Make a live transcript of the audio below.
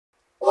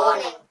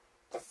Warning: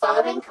 the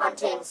following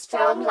contains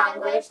strong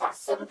language that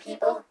some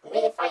people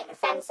may find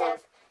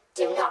offensive.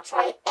 Do not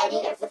try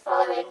any of the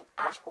following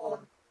at home.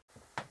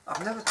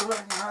 I've never done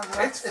anything like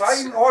that. It's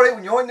fine. Alright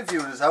when you're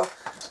interviewing us out.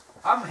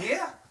 I'm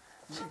here.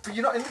 But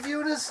you're not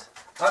interviewing us?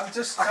 I'm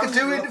just. I can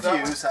do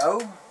interviews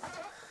out.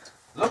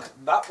 Look,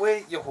 that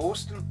way you're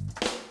hosting.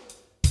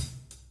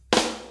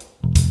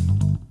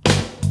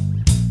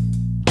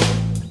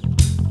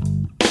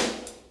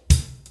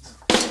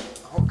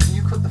 Oh, can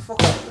you cut the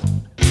fuck out of it?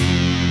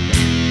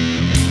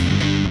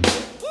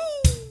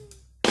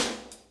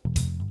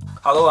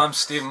 Hello, I'm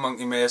Stephen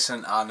Monkey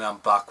Mason and I'm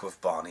back with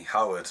Barney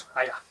Howard.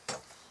 Hiya.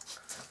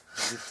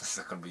 This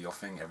is going to be your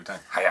thing every time.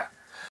 Hiya.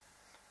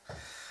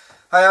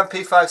 Hi, I'm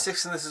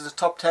P56 and this is the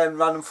top 10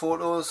 random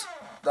photos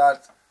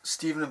that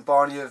Stephen and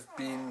Barney have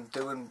been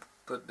doing,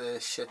 but they're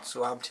shit,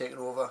 so I'm taking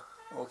over.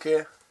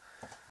 Okay?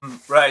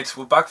 Right,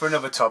 we're back for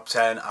another top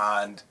 10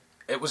 and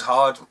it was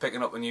hard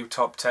picking up a new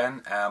top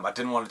 10. I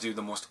didn't want to do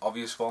the most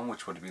obvious one,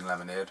 which would have been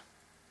Lemonade.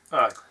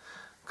 Alright.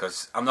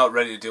 Because I'm not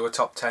ready to do a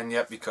top 10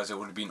 yet because it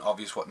would have been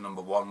obvious what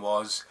number 1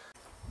 was.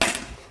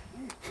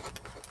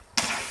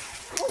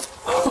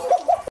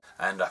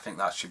 And I think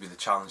that should be the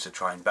challenge to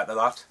try and better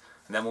that.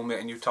 And then we'll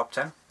make a new top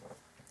 10.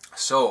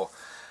 So,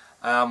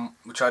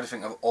 we try to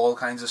think of all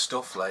kinds of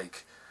stuff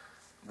like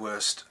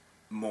worst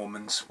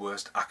moments,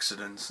 worst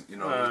accidents, you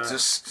know.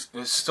 It's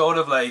sort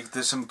of like,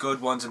 there's some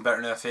good ones in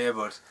Better Than F.A,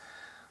 but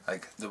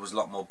like there was a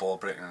lot more ball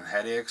breaking and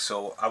headaches.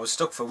 So I was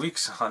stuck for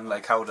weeks on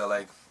like how to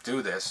like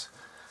do this.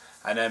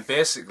 And then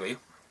basically,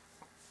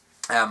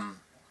 I'm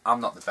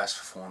not the best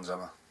for phones, am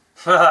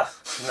I?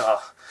 No.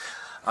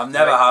 I've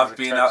never have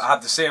been. I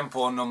had the same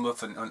phone number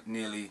for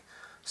nearly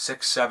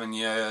 6-7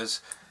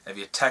 years. If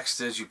you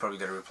text us, you probably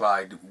get a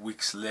reply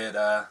weeks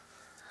later.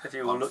 If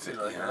you were lucky,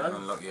 like that.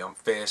 Unlucky on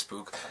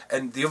Facebook.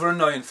 And the other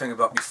annoying thing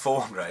about my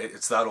phone, right,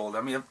 it's that old.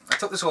 I mean, I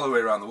took this all the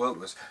way around the world,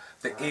 was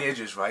the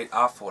ages, right?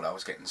 I thought I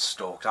was getting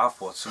stalked. I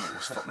thought something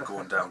was fucking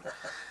going down.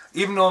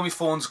 Even though my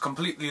phone's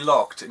completely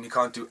locked and you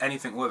can't do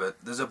anything with it,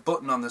 there's a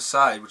button on the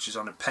side which is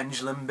on a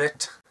pendulum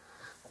bit.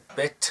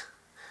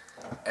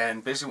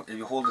 And basically if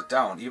you hold it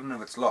down, even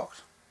if it's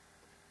locked,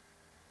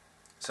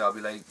 so I'll be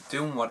like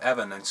doing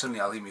whatever and then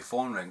suddenly I'll hear my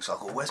phone ring, so I'll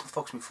go, where's my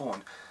fuck's my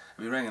phone?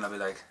 It'll be ringing and I'll be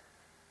like,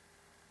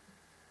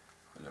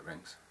 well, it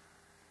rings.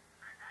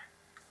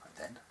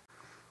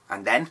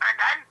 And then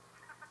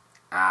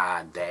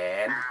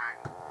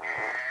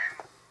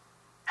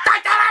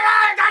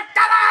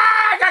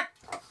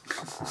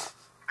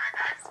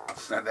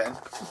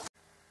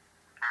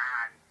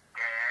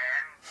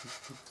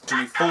to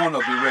my phone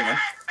will be ringing,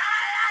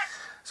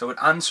 so I'd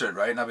answer it,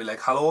 right, and I'd be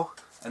like, hello,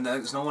 and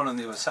there's no one on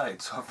the other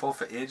side, so I thought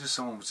for ages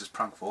someone was just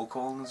prank phone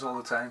calling us all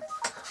the time,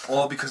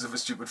 all because of a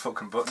stupid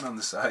fucking button on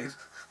the side.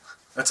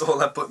 That's all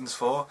that button's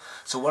for.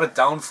 So what a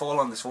downfall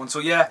on this phone. So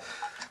yeah,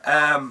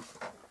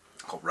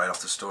 got right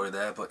off the story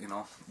there, but you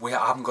know, we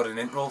haven't got an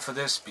intro for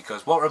this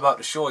because what we're about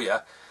to show you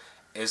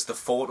is the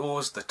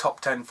photos, the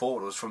top 10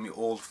 photos from your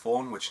old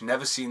phone, which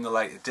never seen the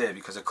light of day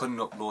because I couldn't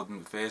upload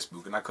them to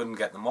Facebook and I couldn't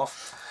get them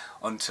off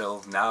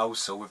until now.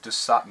 So we've just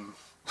sat and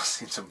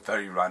seen some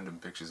very random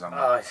pictures on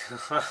that.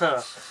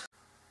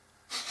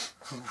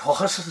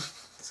 What?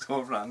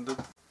 So random.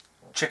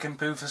 Chicken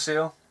poo for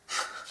sale.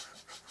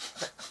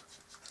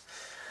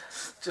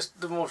 Just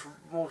the most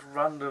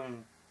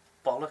random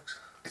bollocks.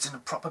 It's in a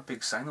proper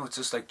big sign though, it's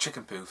just like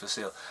chicken poo for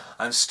sale.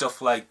 And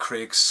stuff like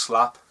Craig's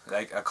slap.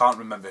 Like, I can't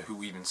remember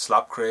who even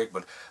slapped Craig,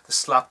 but they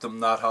slapped him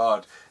that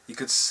hard. You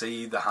could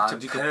see the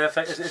hand.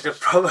 It's a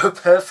proper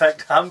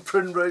perfect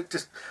handprint, right?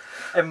 Just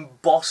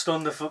embossed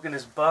on the fucking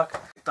his back.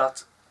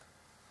 That's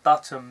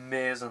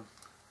amazing.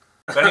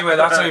 But anyway,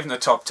 that's not even the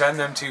top 10,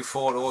 them 2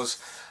 photos.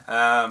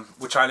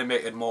 We're trying to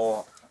make it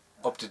more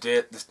up to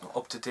date.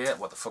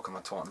 What the fuck am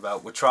I talking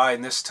about? We're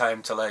trying this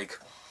time to like,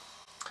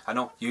 I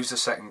know, use a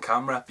second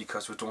camera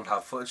because we don't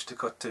have footage to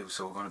cut to,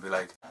 so we're going to be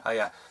like, oh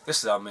yeah,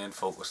 this is our main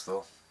focus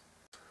though.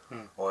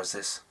 Or is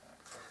this?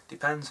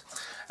 Depends.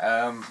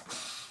 Don't,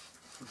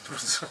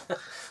 because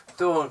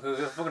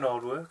it's fucking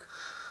hard work.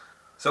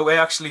 So we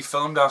actually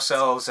filmed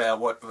ourselves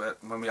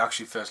when we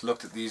actually first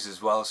looked at these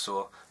as well,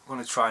 so we're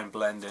going to try and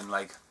blend in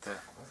like the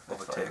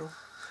other take.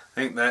 I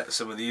think that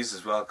some of these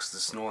as well, because the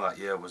snow that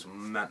year was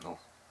mental.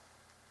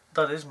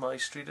 That is my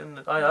street, isn't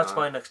it? That's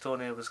my next door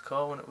neighbour's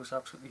car when it was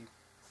absolutely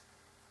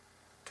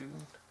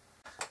doomed.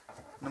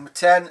 Number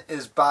 10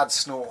 is Bad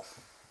Snow.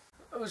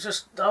 That was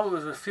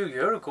a few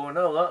years ago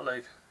now, that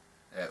like.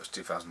 Yeah, it was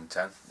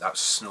 2010. That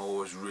snow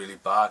was really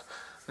bad.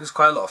 There's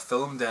quite a lot of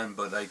film then,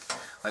 but like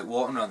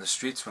walking around the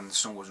streets when the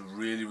snow was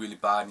really, really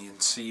bad and you can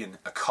see in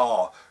a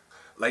car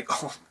like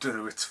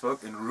under its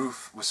fucking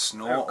roof with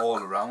snow all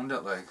around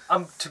it, like.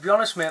 To be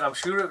honest, mate, I'm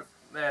sure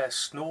it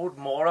snowed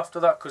more after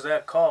that because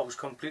their car was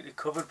completely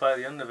covered by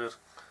the end of it.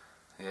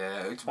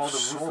 Yeah, it all was the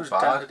so roof was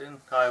bad. dented in.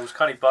 It was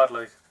kind of bad,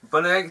 like.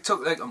 But it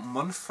took like a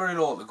month for it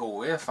all to go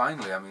away.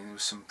 Finally, I mean, it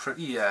was some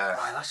pretty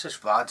that's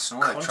just bad snow.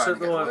 Like trying to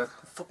get away.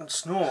 Fucking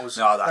snows.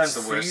 No, that's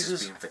and the worst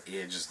freezes. it's been for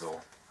ages,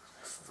 though.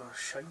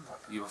 shame.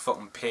 You were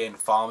fucking paying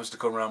farmers to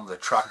come around with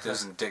the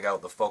tractors and dig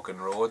out the fucking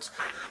roads.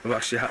 We've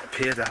actually had to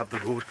pay to have the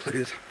road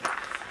cleared.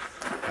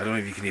 I don't know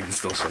if you can even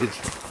still see it.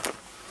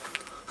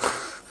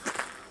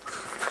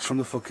 It's from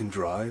the fucking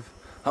drive.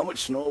 How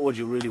much snow would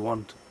you really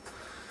want?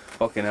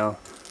 Fucking hell.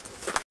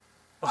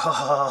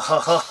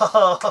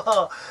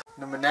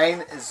 Number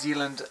 9 is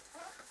Zealand,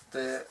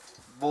 the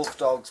wolf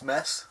dog's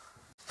mess.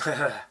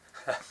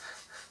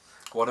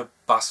 What a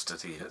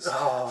bastard he is.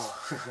 Oh.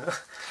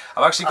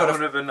 I've actually got I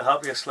would have been the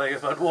happiest like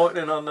if I'd walked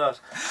in on that.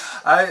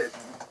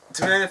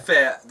 To be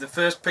fair, the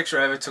first picture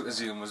I ever took of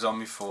Zealand was on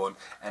my phone,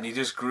 and he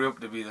just grew up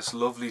to be this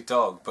lovely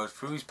dog, but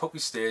through his puppy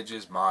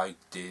stages, my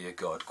dear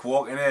God,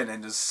 walking in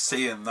and just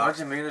seeing that. What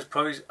do you mean? It's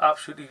probably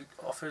absolutely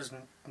off his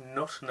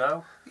nut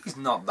now. He's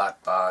not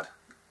that bad.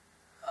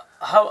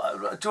 How, do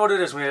you know what it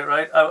is, mate,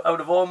 right?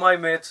 Out of all my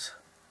mates'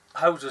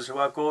 houses who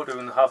I go to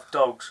and have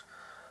dogs,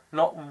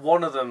 not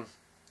one of them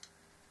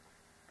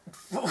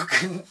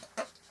fucking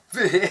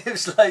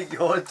behaves like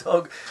your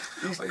dog.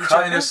 He's what are you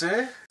trying to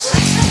say?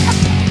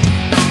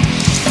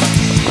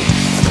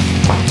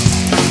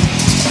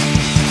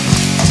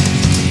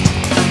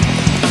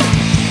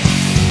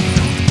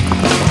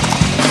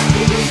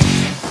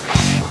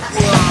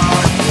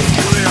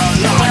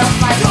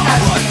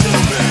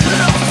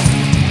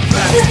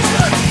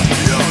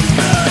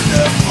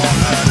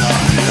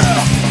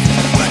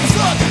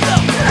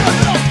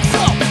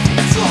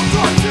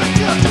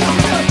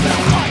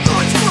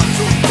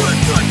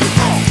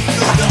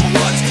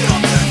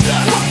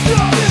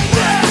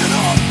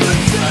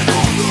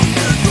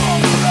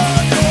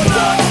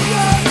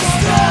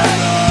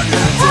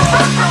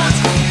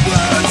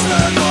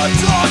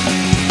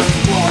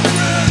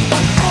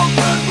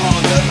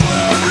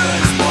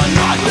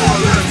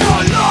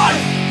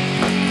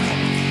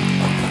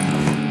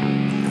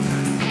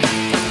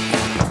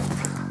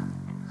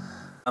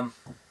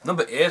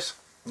 Number 8,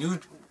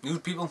 nude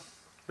people.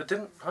 But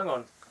hang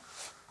on,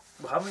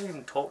 we haven't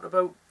even talked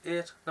about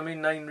 8, I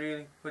mean 9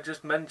 really. We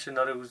just mentioned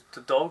that it was the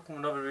dog and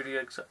we never really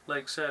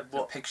said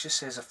what. The picture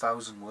says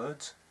 1,000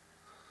 words.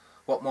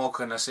 What more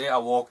can I say? I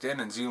walked in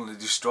and Zealand had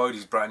destroyed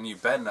his brand new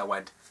bed and I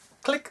went,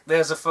 click,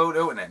 there's a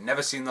photo and it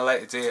never seen the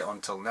light of day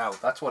until now.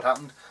 That's what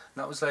happened.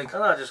 And that was like...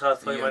 And I just had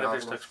to might have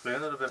just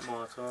explain it a bit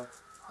more, so...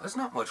 There's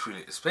not much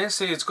really to explain.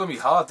 See, it's going to be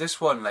hard, this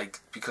one,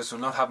 like, because we're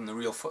not having the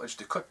real footage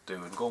to cut to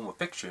and going with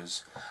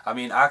pictures. I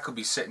mean, I could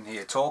be sitting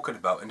here talking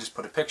about and just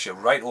put a picture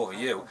right over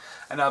you,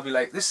 and I'll be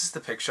like, this is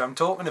the picture I'm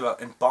talking about,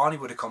 and Barney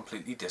would have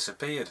completely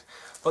disappeared.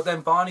 But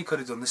then Barney could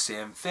have done the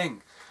same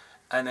thing,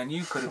 and then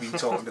you could have been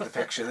talking to the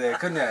picture there,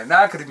 couldn't you? And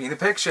I could have been the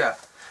picture,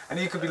 and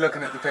you could be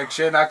looking at the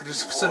picture, and I could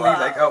just suddenly,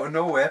 like, out of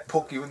nowhere,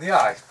 poke you in the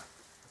eye.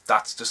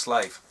 That's just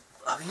life.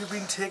 Have you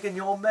been taking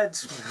your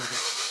meds?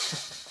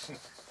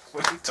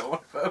 What are you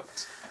talking about?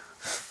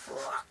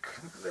 Fuck,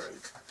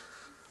 mate.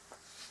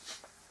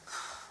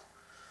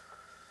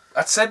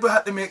 I said we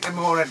had to make it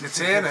more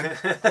entertaining.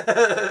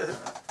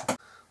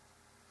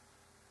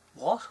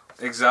 What?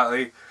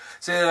 Exactly.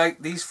 So,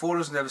 like, these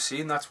photos I've never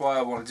seen, that's why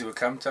I want to do a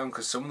countdown,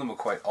 because some of them are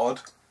quite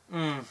odd.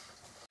 Mm.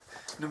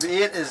 Number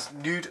 8 is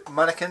nude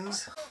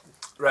mannequins.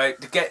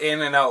 Right, to get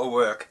in and out of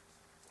work,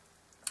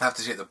 I have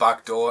to take the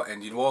back door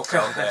and you'd walk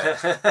out there.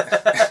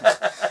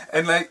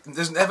 And, like,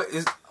 there's never...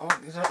 Oh,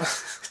 you know,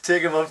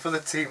 take him on for the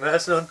team,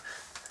 son.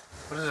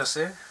 what did I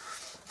say?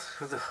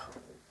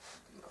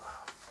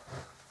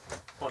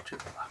 Watch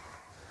it.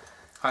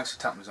 Thanks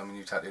for tapping us on my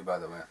new tattoo, by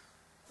the way.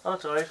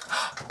 That's alright.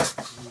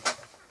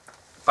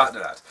 Back to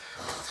that.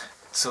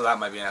 So that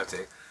might be an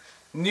outtake.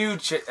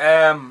 Nude shit.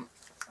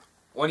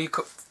 When you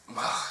cut...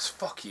 Oh,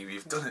 fuck you,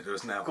 you've done it to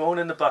us now. Going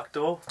in the back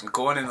door.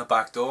 Going in the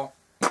back door.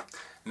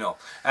 No.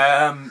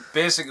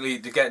 Basically,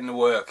 to get into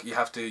work, you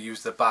have to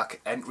use the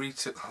back entry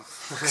to...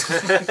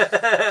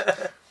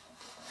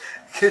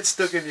 Get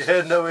stuck in your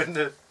head now, isn't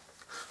it?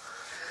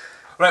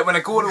 Right, when I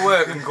go to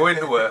work and go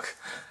into work,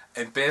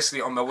 and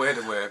basically on my way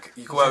to work,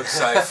 you go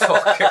outside,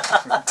 fucking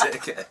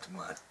dickhead,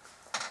 man.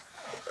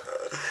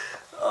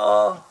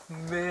 Oh,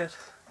 mate.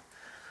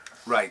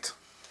 Right,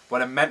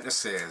 what I meant to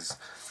say is,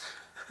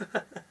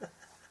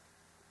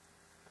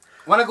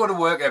 when I go to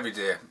work every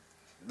day,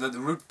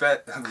 when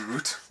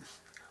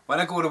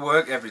I go to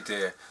work every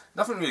day,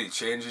 nothing really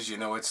changes, you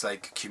know, it's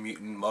like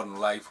commuting, modern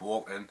life,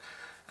 walking,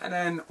 and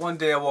then one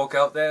day I walk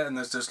out there and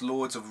there's just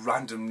loads of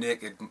random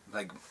naked,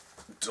 like,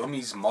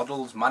 dummies,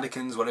 models,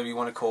 mannequins, whatever you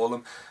want to call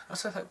them. I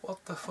was like,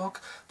 what the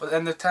fuck? But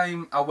then the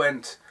time I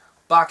went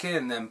back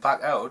in, then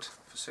back out,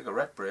 for a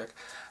cigarette break,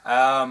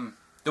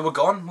 they were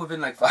gone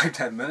within like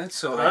 5-10 minutes,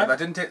 so like, if I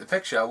didn't take the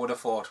picture, I would have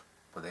thought,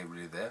 were they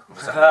really there?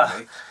 Was that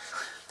really me?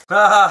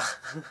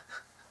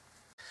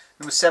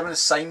 Number 7 is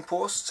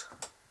signpost.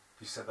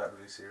 You said that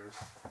really serious.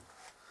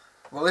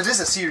 Well, it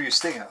is a serious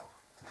thing, though.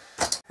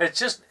 It's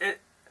just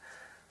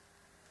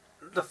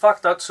the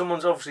fact that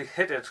someone's obviously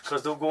hit it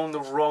because they're going the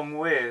wrong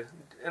way,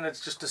 and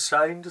it's just a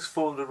sign just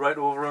folded right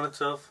over on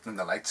itself. And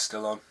the light's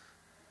still on.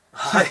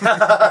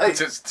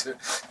 Just,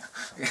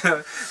 you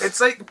know, it's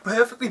like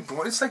perfectly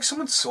born. It's like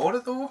someone saw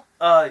it though.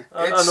 Aye,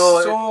 I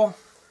know. So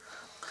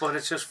But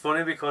it's just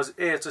funny because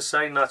A, it's a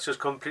sign that's just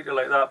completely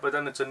like that, but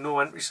then it's a no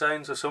entry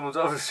sign, so someone's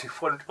obviously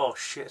wondering, oh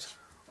shit.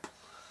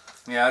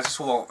 Yeah, I think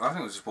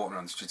I was just walking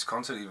around the streets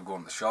constantly, even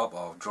going to the shop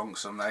or drunk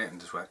some night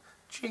and just went,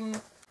 ching.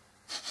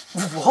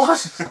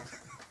 What?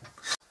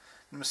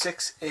 Number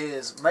 6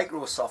 is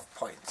Microsoft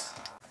points.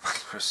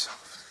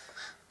 Microsoft.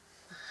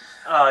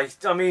 I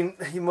mean,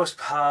 you must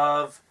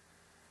have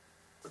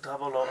a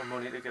lot of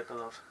money to get to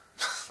that.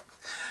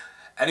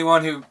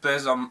 Anyone who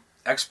plays on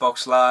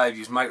Xbox Live,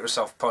 use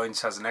Microsoft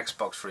points, has an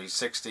Xbox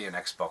 360 and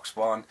Xbox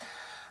One.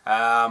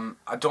 I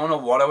don't know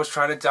what I was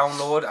trying to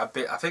download. I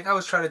think I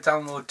was trying to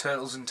download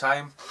Turtles in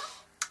Time,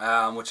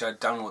 which I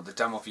downloaded the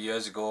demo for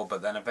years ago,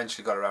 but then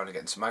eventually got around to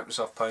getting some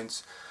Microsoft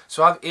points.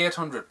 So I have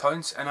 800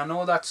 points, and I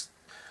know that's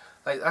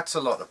a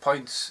lot of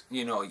points.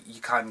 You know,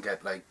 you can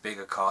get like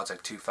bigger cards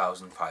like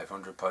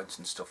 2,500 points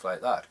and stuff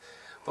like that.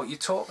 But you're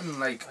talking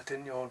like I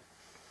didn't know.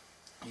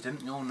 You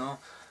didn't know, no.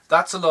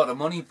 That's a lot of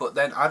money, but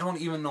then I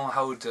don't even know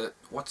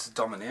what's the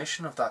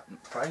domination of that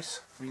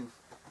price? I mean,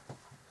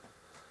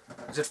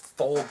 is it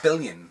 4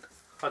 billion?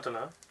 I don't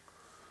know.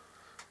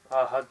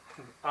 I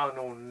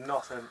know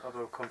nothing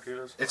about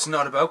computers. It's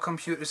not about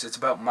computers, it's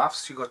about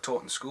maths you got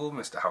taught in school,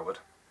 Mr. Howard.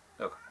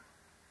 Look.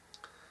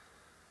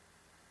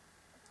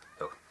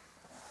 Look.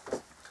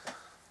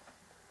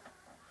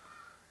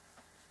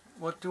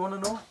 What do you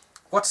want to know?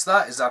 What's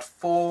that? Is that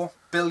 4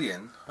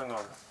 billion? Hang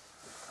on.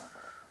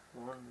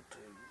 1, 2,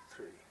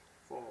 3,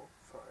 4,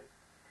 5.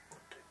 1,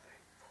 2, 3,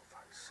 4,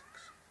 5, 6.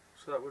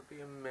 So that would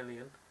be a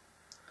million.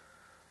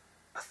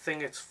 I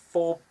think it's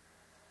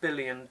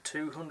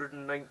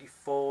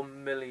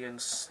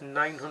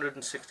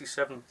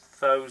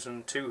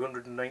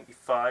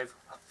 4,294,967,295. I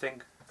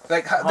think.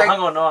 Hang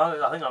on, no,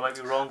 I think I might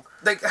be wrong.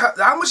 Like,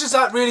 how much is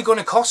that really going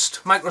to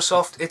cost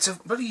Microsoft? It's a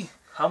bloody.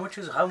 How much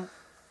is a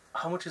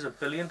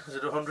billion? Is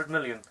it 100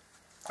 million?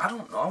 I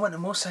don't know. I went to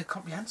Moorsight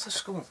Comprehensive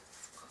School.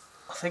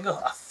 I think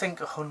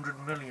 100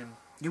 million.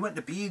 You went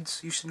to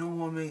Beads. You should know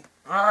more than me.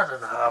 I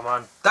don't know,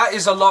 man. That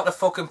is a lot of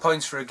fucking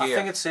points for a gear. I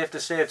think it's safe to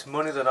say it's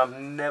money that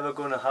I'm never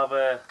going to have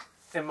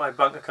in my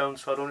bank account,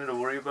 so I don't need to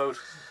worry about.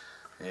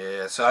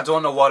 Yeah, so I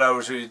don't know what I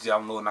was really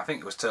downloading. I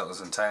think it was Turtles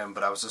in Time,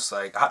 but I was just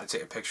like, I had to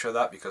take a picture of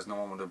that because no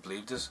one would have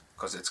believed us,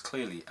 because it's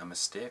clearly a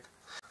mistake.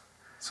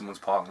 Someone's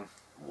parking.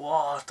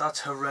 What? That's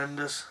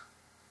horrendous.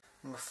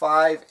 Number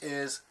 5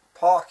 is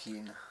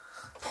parking.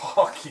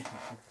 Parking?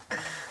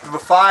 Number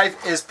 5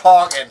 is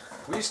parking.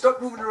 Will you stop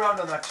moving around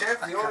on that chair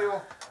for the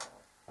audio?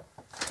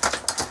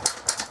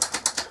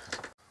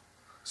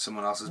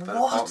 Someone else's better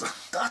parking.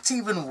 That's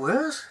even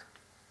worse.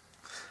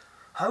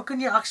 How can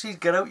you actually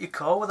get out your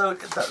car without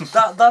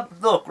that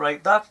look,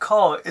 right, that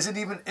car isn't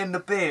even in the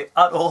bay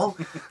at all.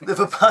 They've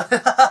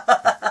abandoned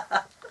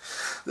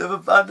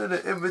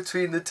it in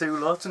between the two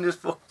lots and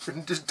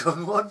just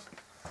done one.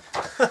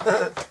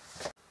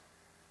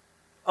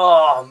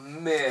 Oh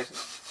mate,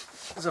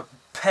 it's a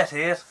pet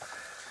hate.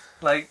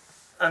 Like,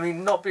 I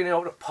mean, not being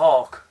able to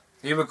park.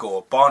 Here we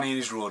go, Barney and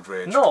his road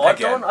rage. No,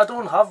 again. I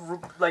don't have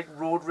like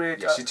road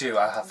rage. Yes, you do.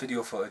 I have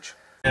video footage.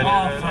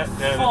 Oh, for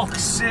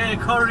fuck's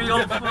sake, hurry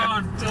up,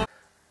 man.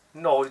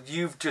 No,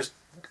 you've just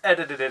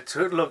edited it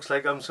so it looks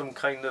like I'm some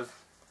kind of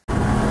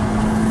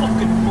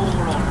fucking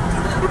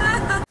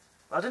moron.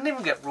 I didn't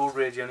even get road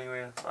rage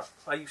anyway.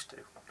 I used to.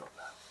 Not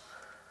now.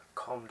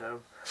 Calm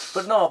down.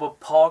 But no,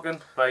 but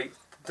parking, right,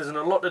 there's an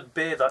allotted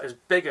bay that is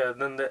bigger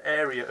than the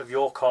area of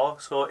your car,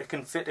 so it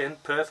can fit in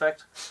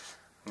perfect.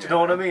 Do you know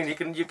what I mean? You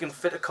can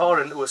fit a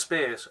car into a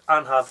space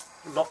and have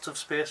lots of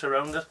space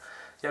around it.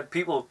 Yet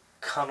people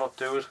cannot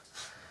do it.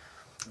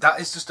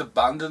 That is just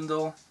abandoned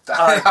though.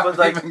 But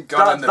like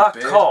that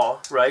bay.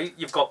 car, right?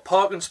 You've got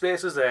parking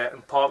spaces there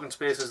and parking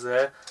spaces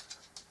there.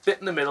 Bit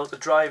in the middle to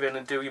drive in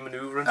and do your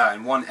manoeuvring.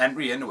 And one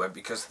entry into it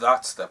because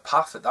that's the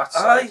path at that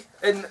side. Aye,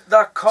 and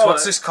that car. So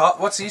what's this car?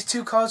 What's these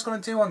two cars going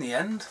to do on the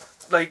end?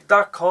 Like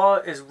that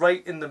car is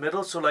right in the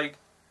middle, so like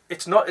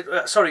it's not.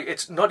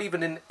 It's not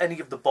even in any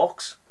of the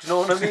box. Do you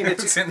know what I mean?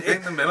 It's in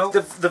the middle.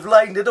 They've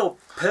lined it up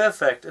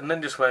perfect, and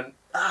then just went,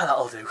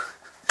 that'll do.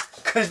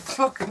 Cause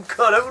fucking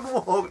got out and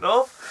walked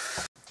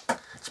off.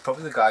 It's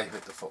probably the guy who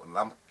hit the fucking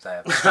lamp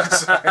there.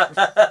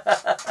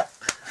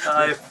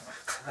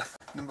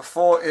 Number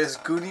 4 is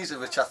Goonies,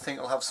 which I think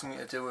will have something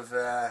to do with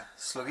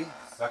Sluggy.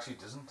 It actually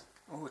doesn't.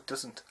 Oh, it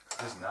doesn't. It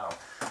does now.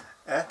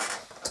 Yeah.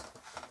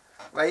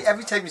 Right,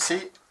 every time you see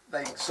it,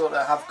 like, sort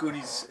of have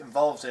Goonies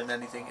involved in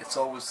anything, it's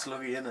always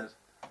Sluggy in it.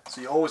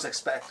 So you always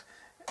expect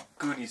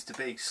Goonies to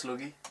be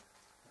Sluggy.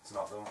 It's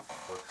not though.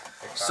 But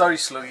Sorry,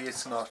 Sluggy,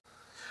 it's not.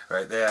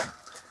 Right there.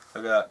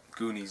 Look at that.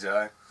 Goonies,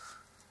 aye.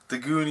 The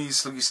Goonies,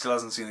 Sluggy still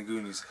hasn't seen the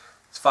Goonies.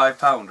 It's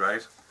 £5,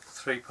 right?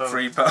 £3.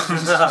 £3.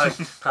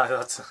 Aye,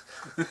 that's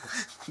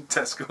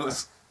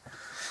Tesco's.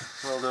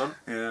 well done.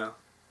 Yeah.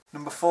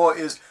 Number 4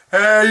 is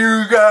Hey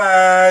You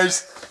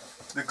Guys!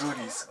 The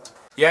Goonies.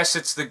 Yes,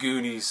 it's the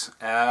Goonies.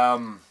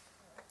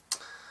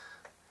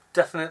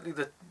 Definitely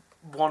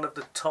one of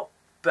the top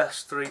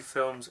best 3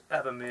 films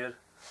ever made.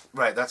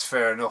 Right, that's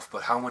fair enough,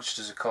 but how much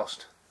does it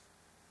cost?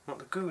 What,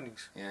 the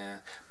Goonies? Yeah.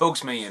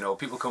 Bugs me, you know.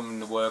 People come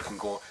into work and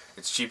go,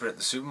 it's cheaper at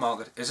the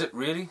supermarket. Is it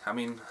really? I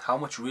mean, how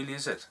much really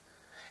is it?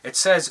 It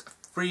says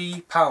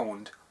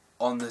 £3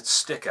 on the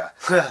sticker.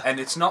 And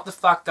it's not the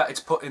fact that it's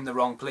put in the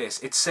wrong place.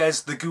 It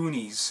says The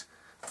Goonies,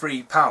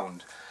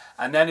 £3.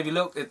 And then if you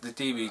look at the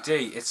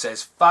DVD, it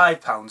says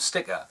 £5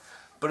 sticker.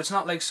 But it's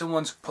not like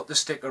someone's put the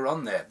sticker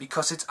on there,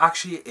 because it's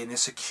actually in a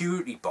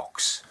security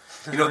box.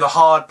 You know, the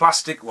hard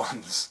plastic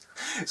ones.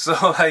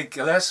 So, like,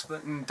 unless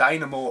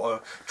Dynamo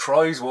or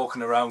Troy's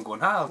walking around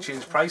going, I'll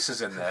change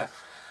prices in there.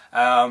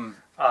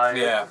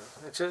 Yeah.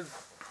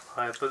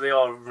 But they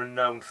are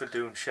renowned for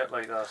doing shit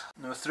like that.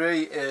 Number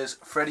 3 is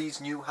Freddy's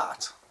new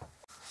hat.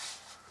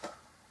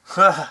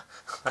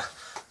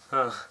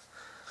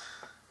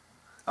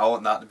 I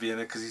want that to be in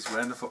it because he's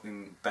wearing a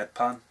fucking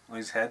bedpan on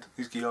his head.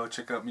 He's going, oh,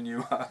 check out my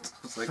new hat.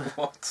 I was like,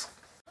 what?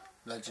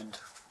 Legend.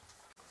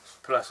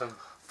 Bless him.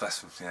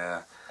 Bless him,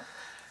 yeah.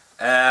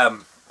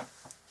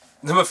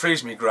 Number 3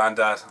 is my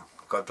granddad.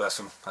 God bless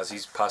him, as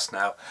he's passed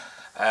now.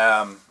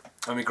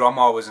 When my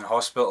grandma was in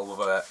hospital with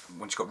her,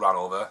 when she got run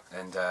over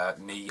and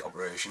knee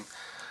operation,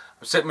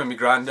 I'm sitting with my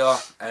granddad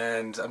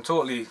and I'm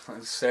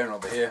staring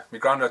over here. My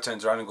granddad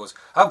turns around and goes,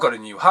 I've got a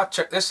new hat,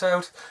 check this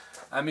out.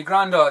 And my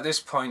granddad at this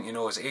point, you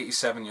know, is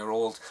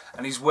 87-year-old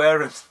and he's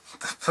wearing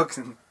the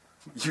fucking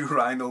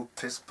urinal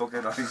piss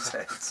bucket on his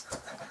head.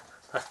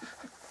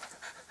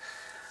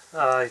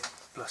 Aye,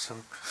 bless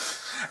him.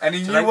 And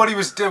he knew what he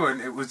was doing.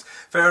 It was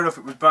fair enough,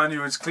 it was brand new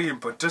and it's clean,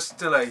 but just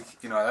to,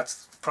 like, you know,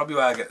 that's probably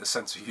where I get the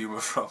sense of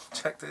humour from.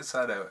 Check this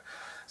hat out.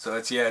 So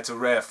it's a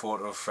rare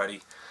photo of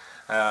Freddy.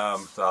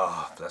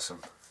 Oh, bless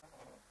him.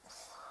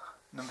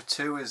 Number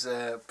 2 is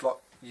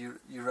block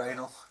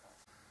urinal.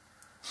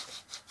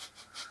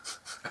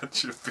 That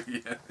should be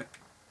it.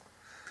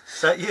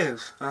 Is that you?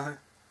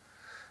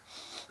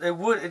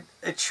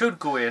 It should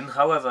go in,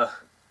 however.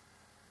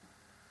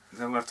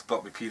 Then I'm going to have to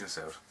block my penis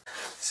out.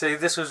 See,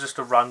 this was just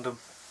a random.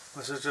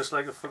 This is just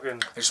like a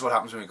fucking... This is what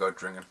happens when we go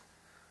drinking.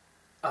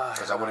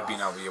 Because I would have been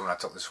out with you when I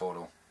took this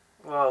photo.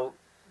 Well,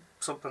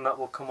 something that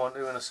we'll come on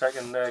to in a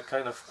second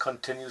kind of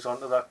continues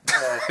onto that.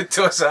 It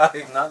does, I.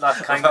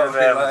 That kind of...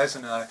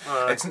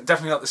 It's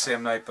definitely not the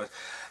same night, but...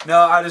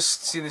 No, I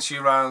just seen this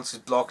urinal, it's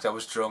blocked, I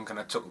was drunk and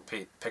I took a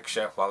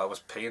picture while I was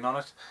peeing on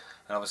it.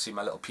 And obviously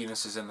my little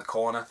penis is in the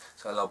corner,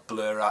 so I'll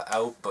blur that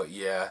out, but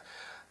yeah.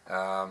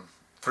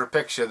 For a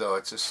picture though,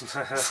 it's just...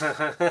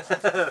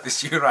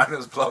 this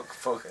urinal's blocked,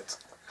 fuck it.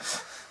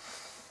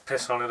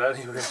 Piss on it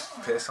anyway.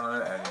 Piss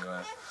on it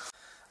anyway.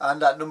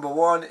 And at number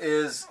 1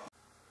 is...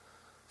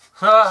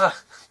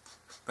 That's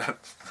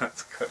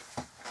good.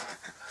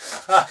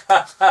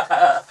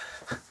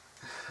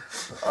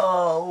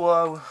 Oh,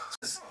 wow.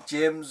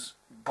 James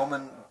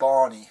Bummon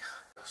Barney.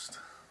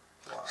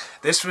 Wow.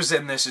 This was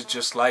in This Is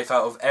Just Life.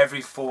 Out of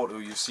every photo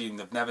you've seen,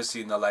 they've never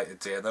seen the light of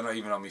day. They're not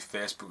even on my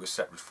Facebook as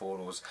separate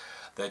photos.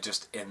 They're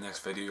just in this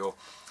video.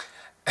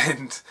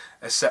 And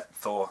except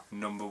for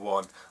number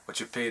 1,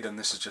 which appeared in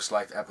This Is Just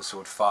Life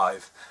episode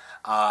 5.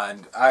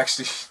 And I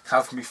actually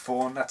have my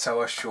phone, that's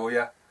how I show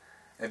you.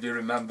 If you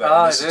remember,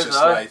 This Is Just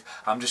Life,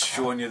 I'm just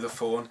showing you the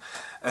phone.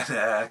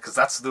 Because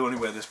that's the only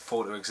way this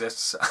photo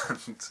exists.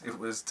 And it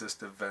was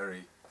just a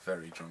very,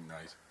 very drunk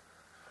night.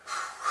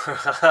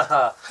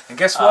 And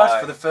guess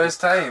what? For the first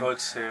time,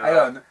 hang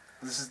on,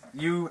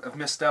 you have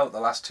missed out the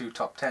last 2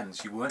 top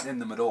 10s. You weren't in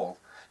them at all.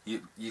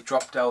 You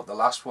dropped out the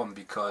last one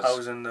because... I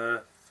was in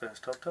the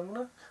first top 10,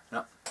 wasn't I?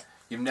 No,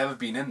 you've never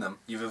been in them.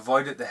 You've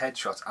avoided the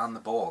headshots and the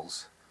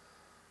balls.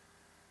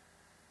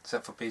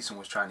 Except for Pearson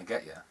was trying to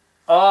get you.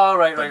 Oh,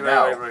 right.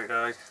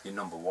 You're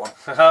number 1.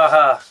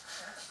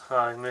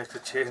 I make the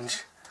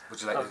change.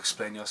 Would you like to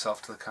explain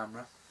yourself to the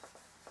camera?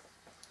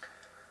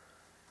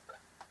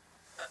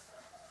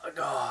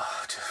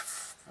 Oh,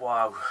 just,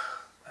 wow.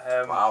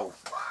 Wow.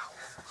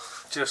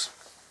 Just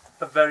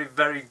a very,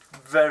 very,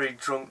 very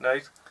drunk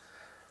night.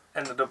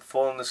 Ended up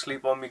falling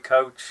asleep on my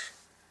couch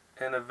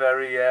in a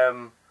very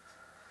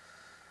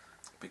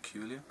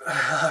peculiar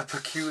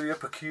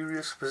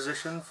precarious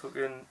position.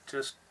 Fucking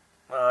just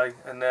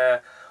and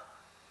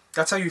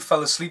that's how you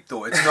fell asleep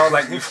though. It's not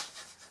like you.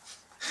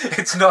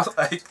 It's not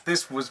like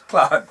this was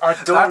planned.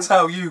 That's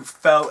how you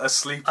fell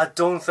asleep. I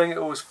don't think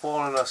it was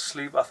falling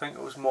asleep. I think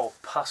it was more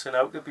passing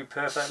out, to be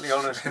perfectly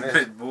honest. In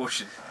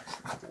mid-motion.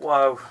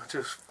 Wow, I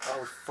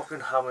was fucking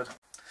hammered.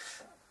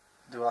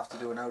 Do I have to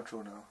do an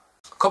outro now?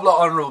 A couple of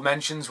honourable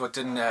mentions what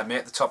didn't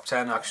make the top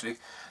 10 actually.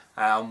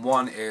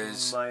 One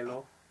is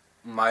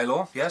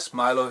Milo, yes,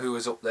 Milo, who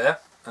is up there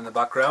in the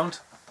background,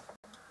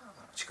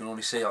 which you can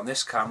only see on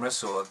this camera,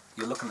 so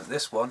you're looking at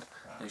this one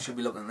and you should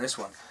be looking at this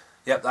one.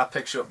 Yep, that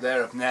picture up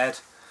there of Ned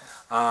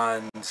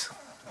and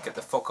get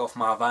the fuck off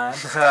my van.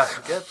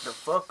 Get the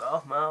fuck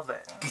off my van.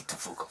 Get the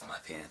fuck off my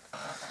van.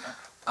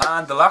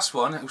 And the last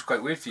one, it was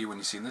quite weird for you when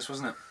you seen this,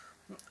 wasn't it?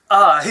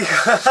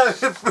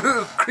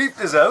 Creeped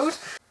us out.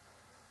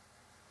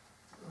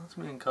 That's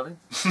me and Colin.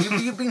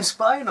 You've been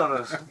spying on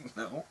us.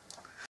 No.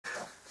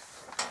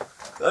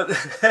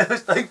 It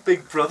was like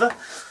Big Brother.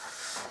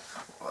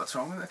 what's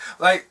wrong with it.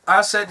 Like,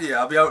 I said to you,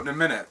 I'll be out in a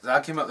minute.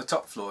 I came out the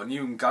top floor and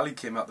you and Gally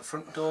came out the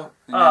front door.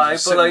 And you were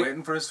just sitting like,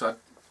 waiting for us. So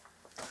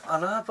I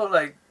know, but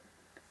like,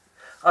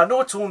 I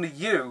know it's only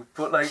you,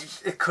 but like,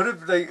 it could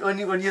have, like, when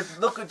you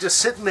look at just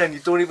sitting there and you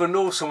don't even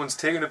know someone's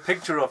taking a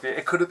picture of you,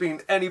 it could have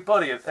been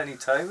anybody at any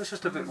time. It's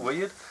just a bit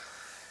weird.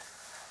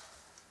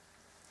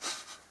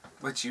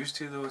 It's used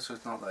to though, so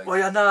it's not like... Well,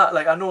 yeah, nah,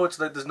 like, I know it's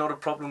like, there's not a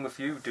problem with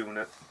you doing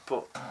it,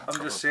 but I'm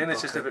just saying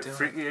it's just a bit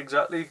freaky,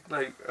 exactly.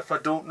 Like, if I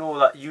don't know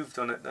that you've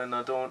done it, then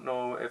I don't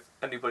know if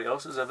anybody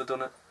else has ever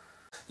done it.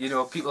 You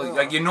know, people,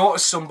 like, you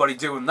notice somebody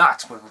doing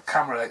that with a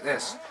camera like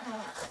this,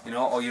 you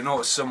know, or you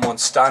notice someone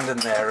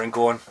standing there and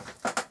going,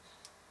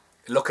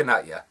 looking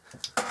at you,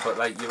 but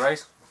like, you're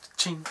right.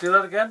 Ching. Do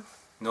that again?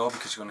 No,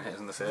 because you're going to hit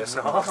us in the face.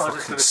 No, I was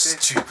just going to say...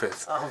 Stupid.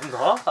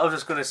 No, I was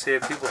just going to say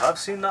people have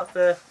seen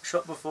that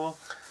shot before.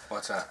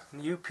 What's that?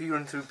 You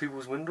peering through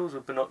people's windows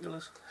with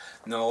binoculars?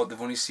 No,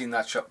 they've only seen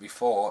that shot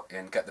before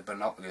in Get the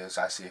Binoculars,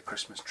 I See a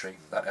Christmas Tree.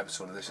 That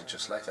episode of This Is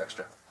Just Life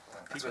Extra.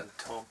 Peeping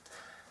Tom.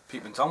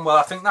 Peeping Tom, well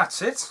I think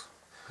that's it.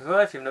 Well,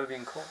 if you've never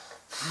been caught.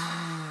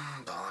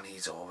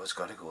 Barney's always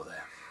got to go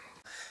there.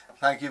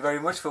 Thank you very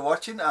much for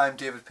watching. I'm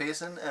David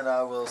Pearson and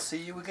I will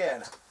see you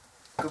again.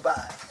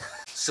 Goodbye.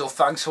 So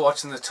thanks for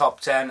watching the top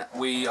 10.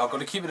 We are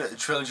going to keep it at the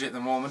trilogy at the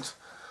moment.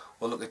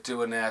 We'll look at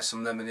doing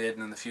some lemonade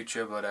in the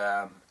future,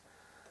 but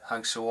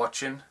thanks for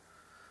watching.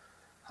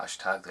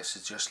 Hashtag This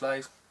Is Just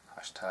Life.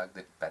 Hashtag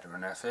the Better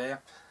Than F.A.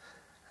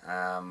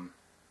 Yeah,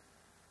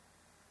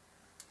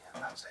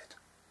 that's it.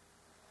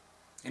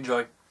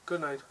 Enjoy.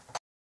 Good night.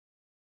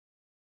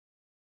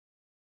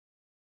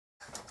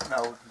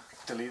 No,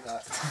 delete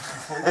that.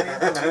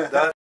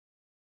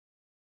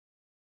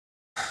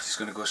 Just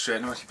going to go straight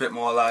into it. A bit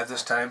more alive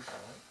this time.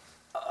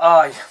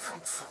 Aye,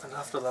 fucking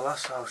after the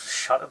last, I was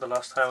shattered the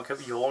last time. I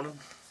kept yawning.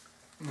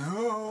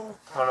 No.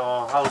 I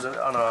know.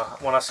 I know.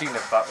 When I seen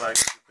it back, like.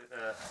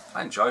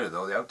 I enjoyed it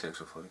though. The outtakes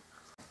were funny.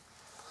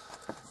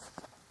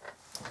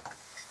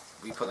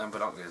 We put them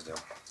binoculars down.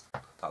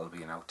 That'll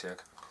be an outtake.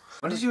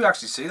 When did you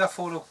actually see that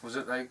photo? Was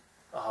it like?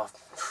 Oh,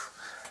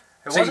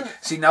 it wasn't.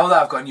 See, now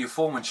that I've got a new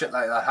phone, when shit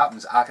like that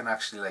happens, I can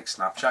actually like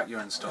Snapchat you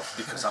and stuff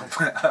because I'm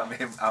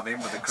in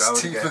with the crowd.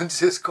 Stephen's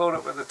just caught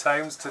up with the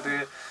times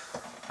today.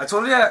 I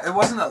told you it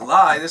wasn't a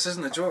lie. This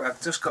isn't a joke.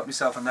 I've just got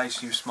myself a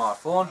nice new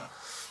smartphone.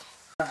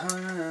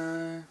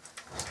 I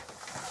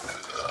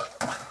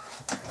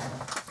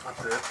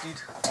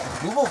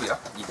burped. Move over here.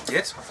 You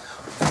did.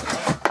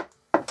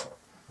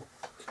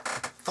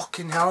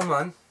 Fucking hell,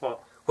 man. What?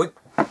 Wait,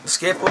 the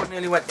skateboard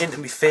nearly went into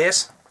my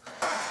face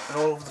and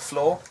all over the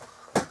floor.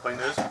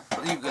 Point is?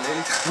 What the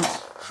ukulele?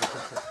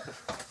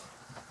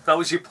 That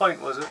was your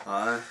point, was it?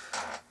 Aye.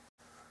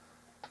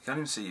 You can't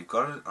even see you've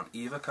got it on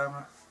either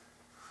camera.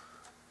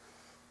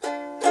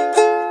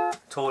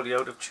 Totally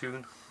out of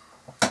tune.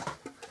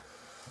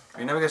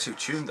 You never guess who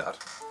tuned that.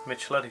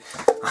 Mitch Leddy.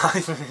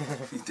 Aye,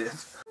 he did.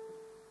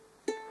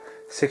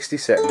 60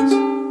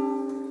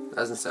 seconds.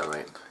 Doesn't sound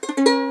right.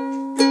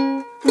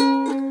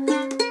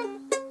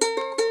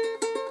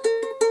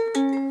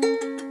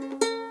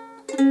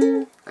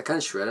 I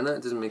can't shred on it.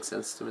 It doesn't make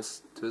sense to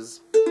us.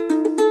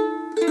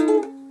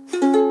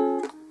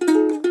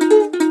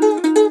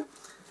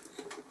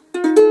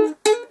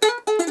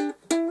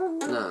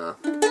 No.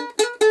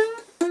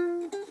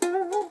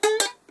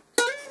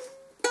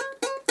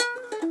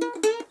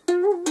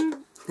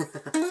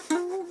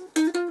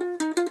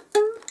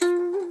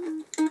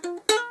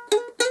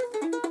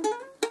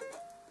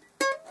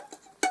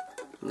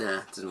 Nah,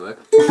 it doesn't work.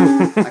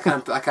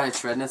 I can't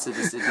shred it. So it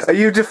just Are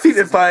you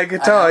defeated by a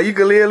guitar,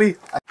 ukulele?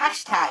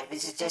 Hashtag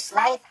This Is Just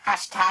Life.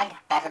 Hashtag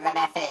Better Than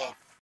F.A.